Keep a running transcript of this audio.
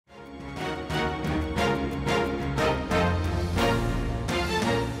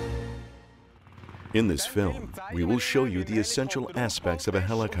In this film, we will show you the essential aspects of a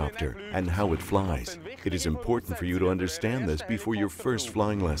helicopter and how it flies. It is important for you to understand this before your first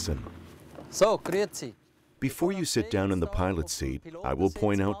flying lesson. So, grüezi. Before you sit down in the pilot's seat, I will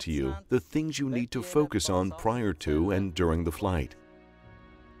point out to you the things you need to focus on prior to and during the flight.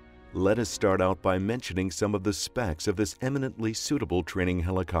 Let us start out by mentioning some of the specs of this eminently suitable training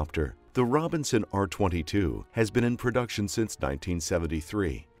helicopter. The Robinson R-22 has been in production since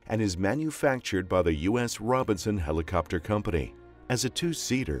 1973 and is manufactured by the U.S. Robinson Helicopter Company. As a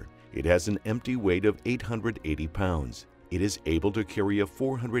two-seater, it has an empty weight of 880 pounds. It is able to carry a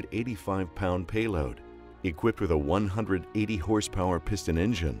 485-pound payload. Equipped with a 180 horsepower piston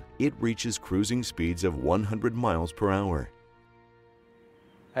engine, it reaches cruising speeds of 100 miles per hour.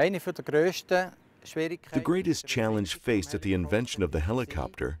 The greatest challenge faced at the invention of the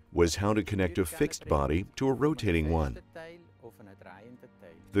helicopter was how to connect a fixed body to a rotating one.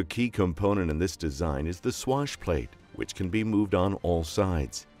 The key component in this design is the Swashplate, which can be moved on all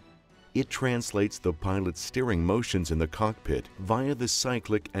sides. It translates the pilot's steering motions in the cockpit via the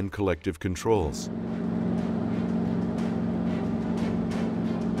cyclic and collective controls.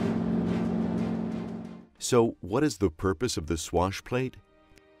 So, what is the purpose of the Swashplate?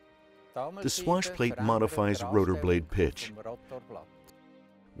 The Swashplate modifies rotor blade pitch.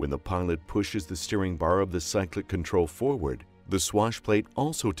 When the pilot pushes the steering bar of the cyclic control forward, the Swashplate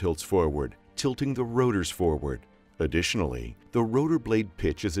also tilts forward, tilting the rotors forward. Additionally, the rotor blade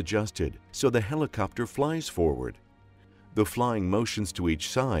pitch is adjusted so the helicopter flies forward. The flying motions to each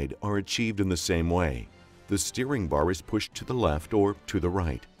side are achieved in the same way. The steering bar is pushed to the left or to the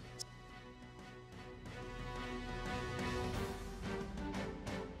right.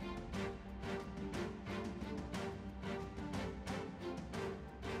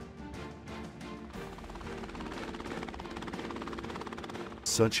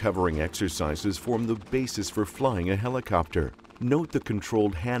 Such hovering exercises form the basis for flying a helicopter. Note the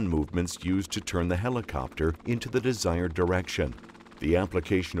controlled hand movements used to turn the helicopter into the desired direction. The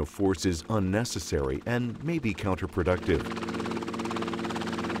application of force is unnecessary and may be counterproductive.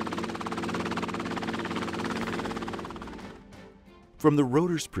 From the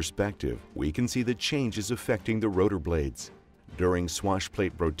rotor's perspective, we can see the changes affecting the rotor blades. During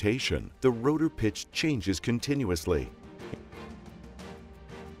Swashplate rotation, the rotor pitch changes continuously.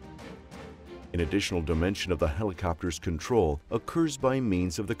 An additional dimension of the helicopter's control occurs by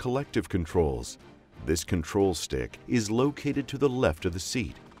means of the collective controls. This control stick is located to the left of the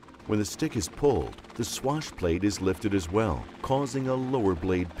seat. When the stick is pulled, the Swashplate is lifted as well, causing a lower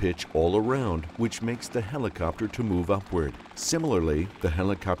blade pitch all around, which makes the helicopter to move upward. Similarly, the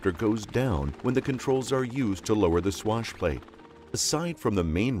helicopter goes down when the controls are used to lower the Swashplate. Aside from the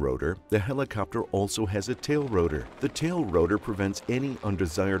main rotor, the helicopter also has a tail rotor. The tail rotor prevents any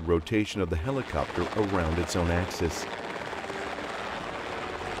undesired rotation of the helicopter around its own axis.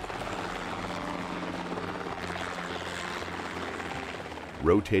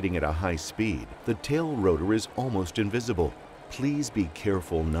 Rotating at a high speed, the tail rotor is almost invisible. Please be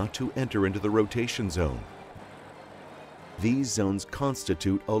careful not to enter into the rotation zone. These zones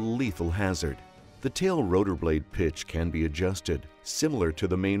constitute a lethal hazard. The tail rotor blade pitch can be adjusted, similar to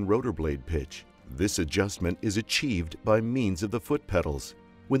the main rotor blade pitch. This adjustment is achieved by means of the foot pedals.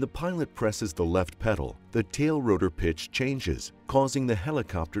 When the pilot presses the left pedal, the tail rotor pitch changes, causing the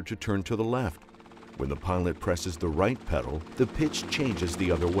helicopter to turn to the left. When the pilot presses the right pedal, the pitch changes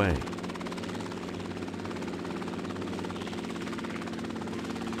the other way.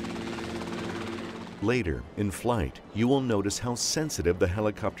 Later, in flight, you will notice how sensitive the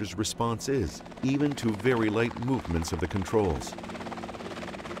helicopter's response is, even to very light movements of the controls.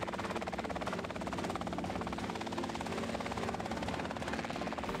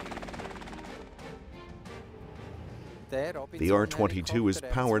 The R-22 is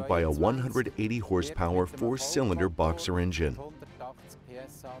powered by a 180 horsepower four-cylinder boxer engine.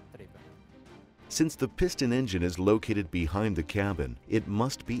 Since the piston engine is located behind the cabin, it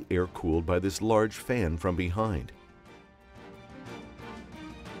must be air-cooled by this large fan from behind.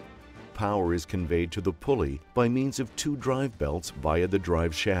 Power is conveyed to the pulley by means of two drive belts via the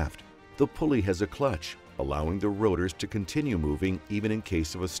drive shaft. The pulley has a clutch, allowing the rotors to continue moving even in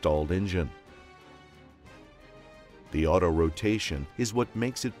case of a stalled engine. The auto rotation is what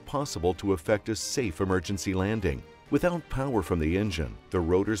makes it possible to effect a safe emergency landing. Without power from the engine, the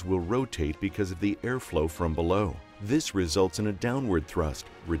rotors will rotate because of the airflow from below. This results in a downward thrust,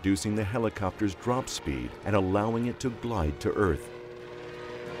 reducing the helicopter's drop speed and allowing it to glide to Earth.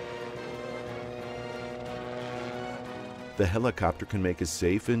 The helicopter can make a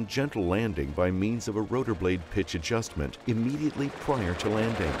safe and gentle landing by means of a rotor blade pitch adjustment immediately prior to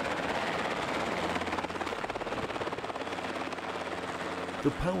landing. The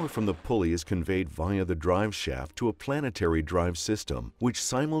power from the pulley is conveyed via the drive shaft to a planetary drive system, which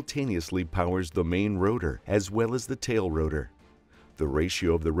simultaneously powers the main rotor as well as the tail rotor. The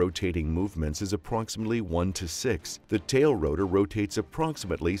ratio of the rotating movements is approximately 1:6. The tail rotor rotates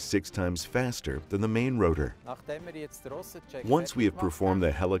approximately 6 times faster than the main rotor. Once we have performed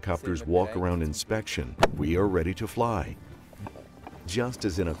the helicopter's walk-around inspection, we are ready to fly. Just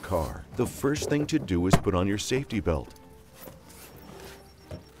as in a car, the first thing to do is put on your safety belt.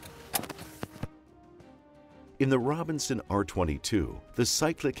 In the Robinson R22, the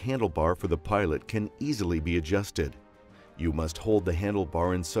cyclic handlebar for the pilot can easily be adjusted. You must hold the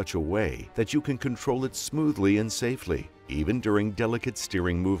handlebar in such a way that you can control it smoothly and safely, even during delicate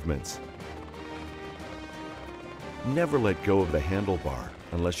steering movements. Never let go of the handlebar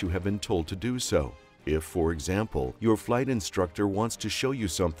unless you have been told to do so. If, for example, your flight instructor wants to show you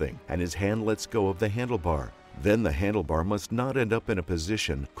something and his hand lets go of the handlebar, then the handlebar must not end up in a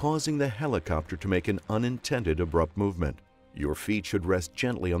position causing the helicopter to make an unintended abrupt movement. Your feet should rest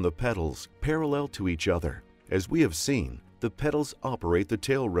gently on the pedals, parallel to each other. As we have seen, the pedals operate the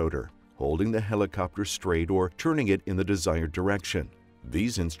tail rotor, holding the helicopter straight or turning it in the desired direction.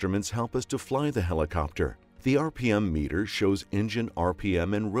 These instruments help us to fly the helicopter. The RPM meter shows engine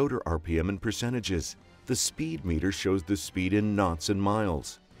RPM and rotor RPM in percentages. The speed meter shows the speed in knots and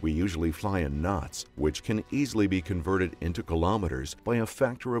miles. We usually fly in knots, which can easily be converted into kilometers by a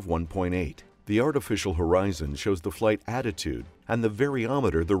factor of 1.8. The artificial horizon shows the flight attitude, and the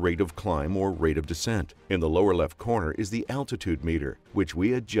variometer the rate of climb or rate of descent. In the lower left corner is the altitude meter, which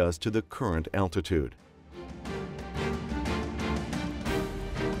we adjust to the current altitude.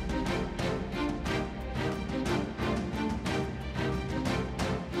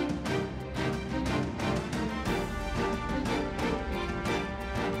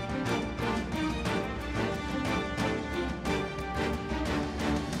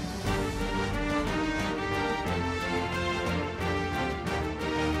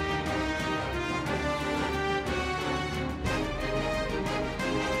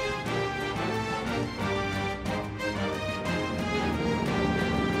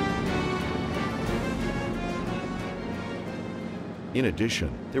 In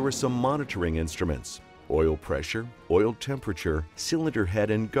addition, there are some monitoring instruments: oil pressure, oil temperature, cylinder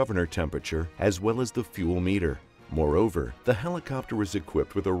head and governor temperature, as well as the fuel meter. Moreover, the helicopter is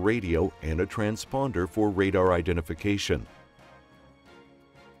equipped with a radio and a transponder for radar identification.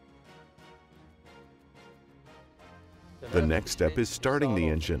 The next step is starting the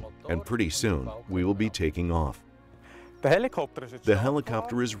engine, and pretty soon we will be taking off. The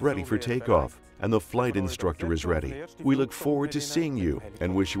helicopter is ready for takeoff, and the flight instructor is ready. We look forward to seeing you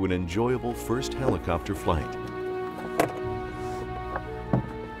and wish you an enjoyable first helicopter flight.